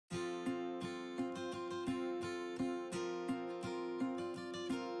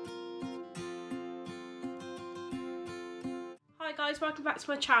Hi guys, welcome back to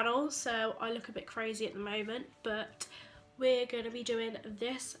my channel. So I look a bit crazy at the moment, but we're going to be doing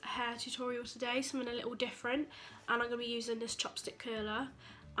this hair tutorial today, something a little different, and I'm going to be using this chopstick curler,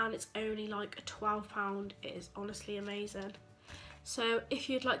 and it's only like £12. It is honestly amazing. So if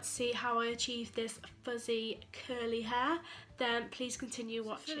you'd like to see how I achieve this fuzzy curly hair, then please continue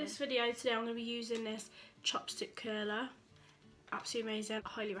watching. For this video today I'm going to be using this chopstick curler. Absolutely amazing, I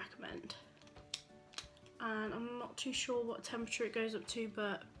highly recommend. And I'm not too sure what temperature it goes up to,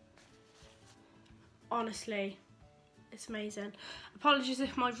 but honestly it's amazing. Apologies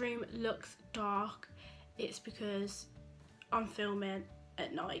if my room looks dark, it's because I'm filming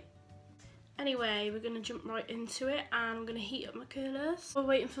at night. Anyway, we're going to jump right into it, and I'm going to heat up my curlers. While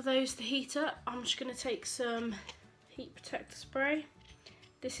waiting for those to heat up, I'm just going to take some heat protector spray.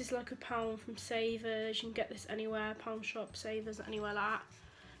 This is like £1 from Savers. You can get this anywhere, pound shop, Savers, anywhere like that.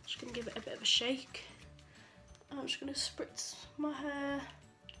 Just going to give it a bit of a shake. I'm just going to spritz my hair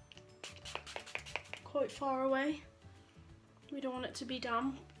quite far away. We don't want it to be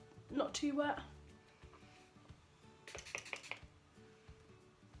damp, not too wet.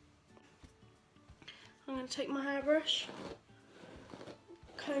 I'm going to take my hairbrush,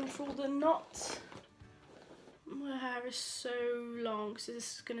 comb through all the knots. My hair is so long, so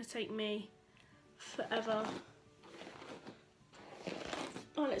this is going to take me forever.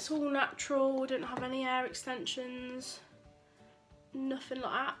 And it's all natural, don't have any hair extensions, nothing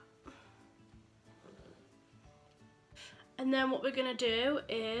like that. And then what we're going to do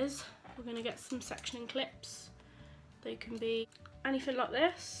is we're going to get some sectioning clips. They can be anything like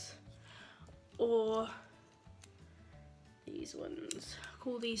this, or these ones. I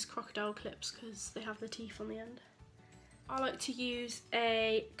call these crocodile clips because they have the teeth on the end. I like to use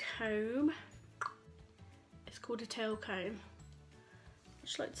a comb. It's called a tail comb. I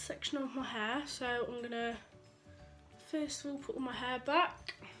just like to section off my hair, so I'm going to first of all put all my hair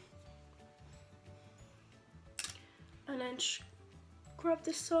back, and then just grab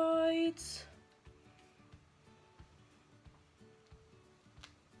the sides,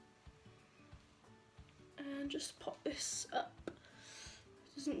 and just pop this up. It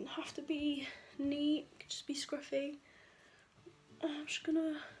doesn't have to be neat, it can just be scruffy. I'm just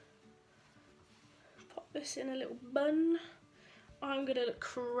gonna pop this in a little bun. I'm gonna look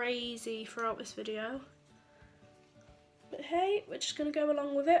crazy throughout this video, but hey, we're just gonna go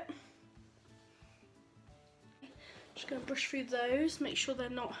along with it. Just gonna brush through those, make sure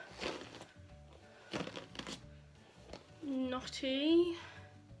they're not knotty.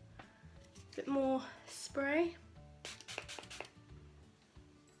 A bit more spray,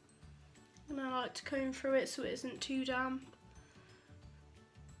 and I like to comb through it so it isn't too damp.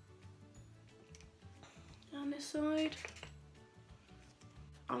 And this side.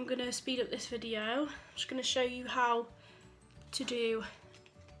 I'm gonna speed up this video. I'm just gonna show you how to do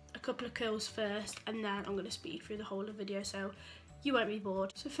a couple of curls first, and then I'm gonna speed through the whole of the video so you won't be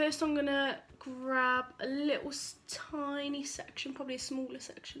bored. So first I'm gonna grab a little tiny section, probably a smaller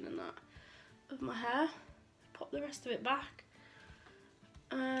section than that, of my hair, pop the rest of it back,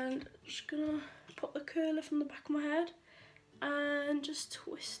 and just gonna pop the curler from the back of my head and just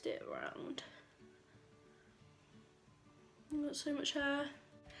twist it around. I've got so much hair.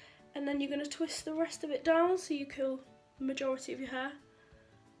 And then you're going to twist the rest of it down so you curl the majority of your hair,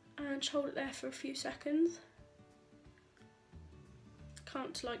 and just hold it there for a few seconds.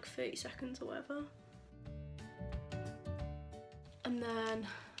 Count to like 30 seconds or whatever. And then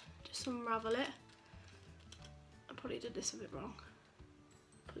just unravel it. I probably did this a bit wrong.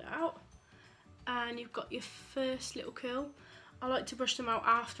 Pull it out, and you've got your first little curl. I like to brush them out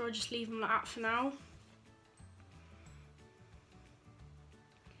after, I just leave them like that for now.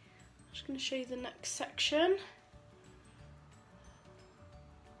 I'm just going to show you the next section.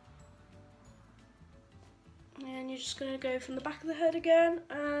 And you're just going to go from the back of the head again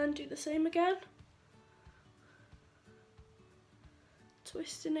and do the same again.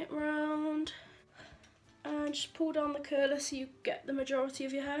 Twisting it round. And just pull down the curler so you get the majority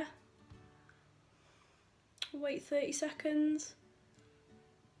of your hair. Wait 30 seconds.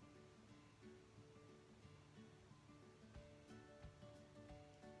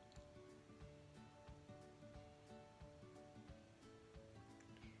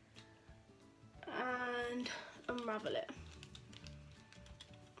 And unravel it.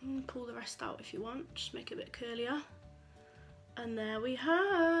 And pull the rest out if you want, just make it a bit curlier. And there we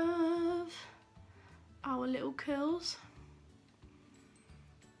have our little curls.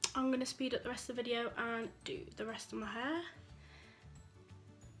 I'm going to speed up the rest of the video and do the rest of my hair,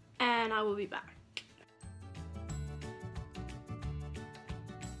 and I will be back.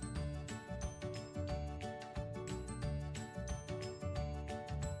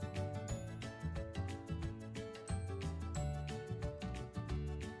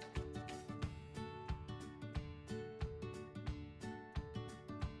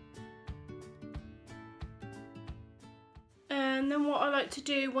 And then what I like to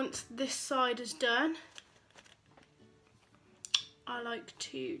do once this side is done, I like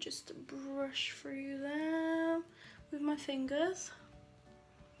to just brush through there with my fingers.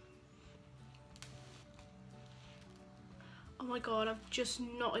 Oh my god, I've just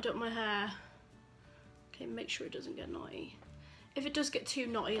knotted up my hair. Okay, make sure it doesn't get knotty. If it does get too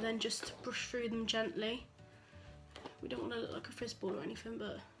knotty, then just brush through them gently. We don't want to look like a frizz ball or anything,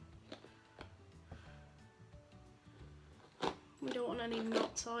 but we don't want any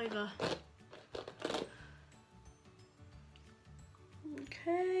knots either.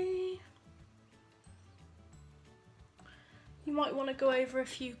 Okay. You might want to go over a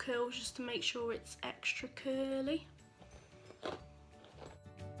few curls just to make sure it's extra curly.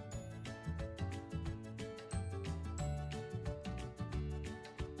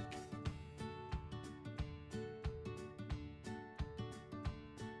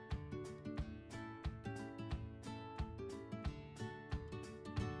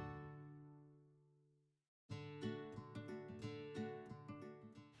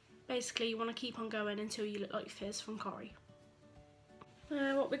 Basically, you want to keep on going until you look like Fizz from Corrie.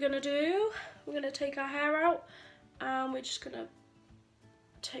 What we're going to do, we're going to take our hair out and we're just going to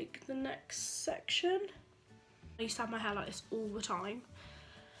take the next section. I used to have my hair like this all the time.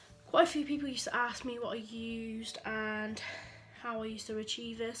 Quite a few people used to ask me what I used and how I used to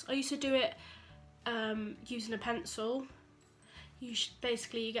achieve this. I used to do it using a pencil. You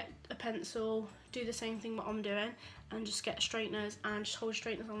get a pencil, do the same thing what I'm doing, and just get straighteners and just hold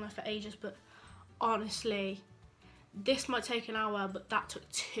straighteners on there for ages. But honestly, this might take an hour, but that took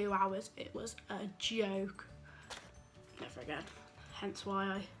 2 hours. It was a joke. Never again. Hence why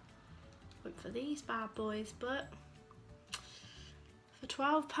I went for these bad boys. But for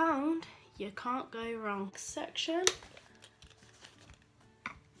 £12, you can't go wrong. Section.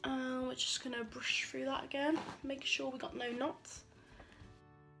 We're just gonna brush through that again, making sure we got no knots.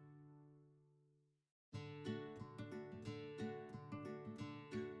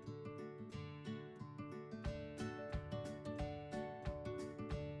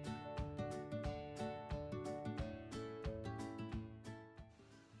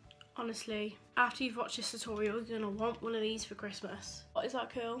 Honestly, after you've watched this tutorial, you're gonna want one of these for Christmas. What is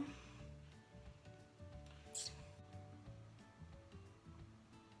that curl?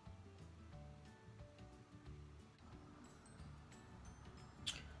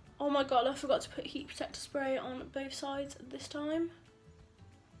 Oh my god, I forgot to put heat protector spray on both sides this time.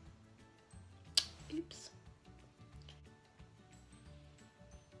 Oops.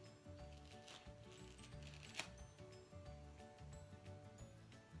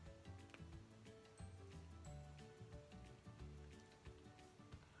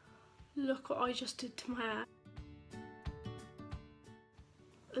 Look what I just did to my hair.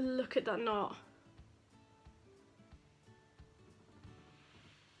 Look at that knot.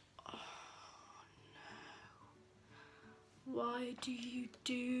 Oh no. Why do you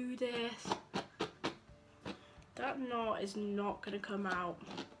do this? That knot is not gonna come out.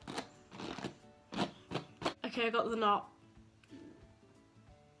 Okay, I got the knot.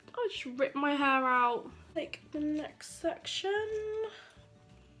 I just ripped my hair out. Take the next section.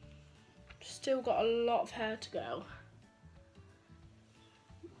 Still got a lot of hair to go.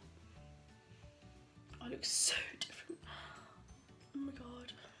 I look so different. Oh my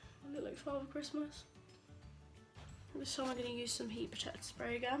god, I look like Father Christmas. This time I'm going to use some heat protector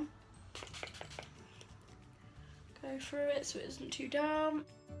spray again. Go through it so it isn't too damp.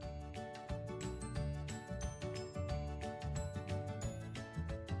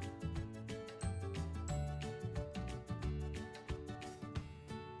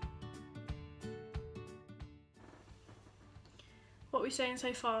 What are we saying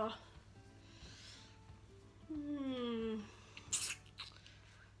so far?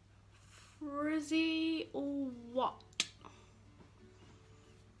 Frizzy or what?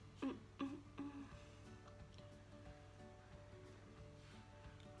 I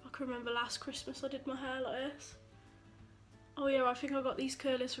can remember last Christmas I did my hair like this. Oh yeah, I think I got these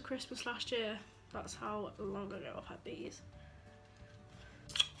curlers for Christmas last year. That's how long ago I've had these.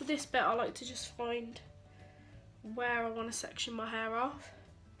 For this bit I like to just find where I want to section my hair off,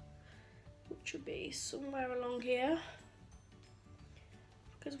 which would be somewhere along here,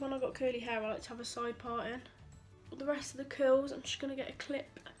 because when I've got curly hair I like to have a side part in. For the rest of the curls I'm just going to get a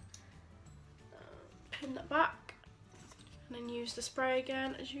clip, pin that back, and then use the spray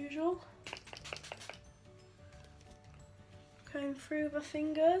again as usual. Going through with my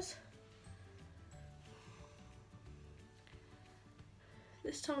fingers.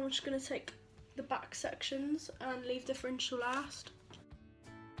 This time I'm just going to take the back sections and leave the fringe to last.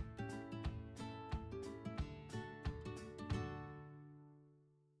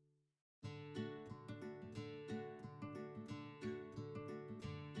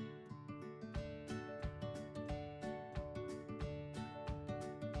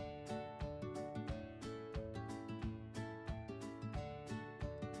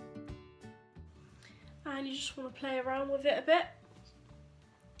 and you just want to play around with it a bit.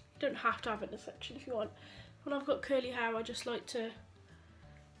 You don't have to have it in a section if you want. When I've got curly hair, I just like to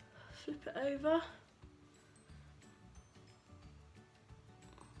flip it over.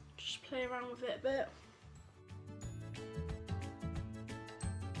 Just play around with it a bit.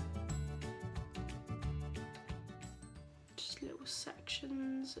 Just little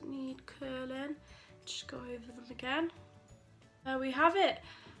sections that need curling. Just go over them again. There we have it.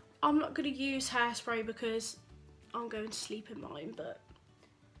 I'm not going to use hairspray because I'm going to sleep in mine, but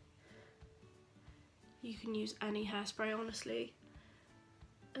you can use any hairspray, honestly,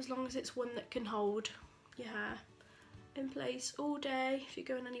 as long as it's one that can hold your hair in place all day if you're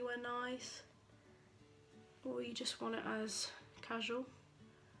going anywhere nice, or you just want it as casual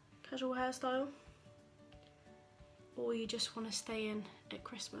hairstyle, or you just want to stay in at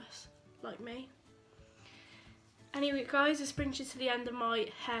Christmas like me. Anyway guys, this brings you to the end of my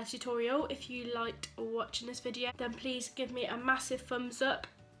hair tutorial. If you liked watching this video, then please give me a massive thumbs up,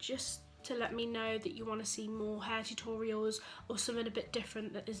 just to let me know that you want to see more hair tutorials or something a bit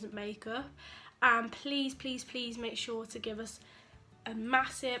different that isn't makeup. And please, please, please make sure to give us a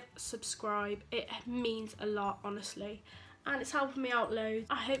massive subscribe. It means a lot, honestly, and it's helping me out loads.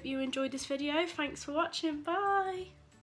 I hope you enjoyed this video. Thanks for watching. Bye.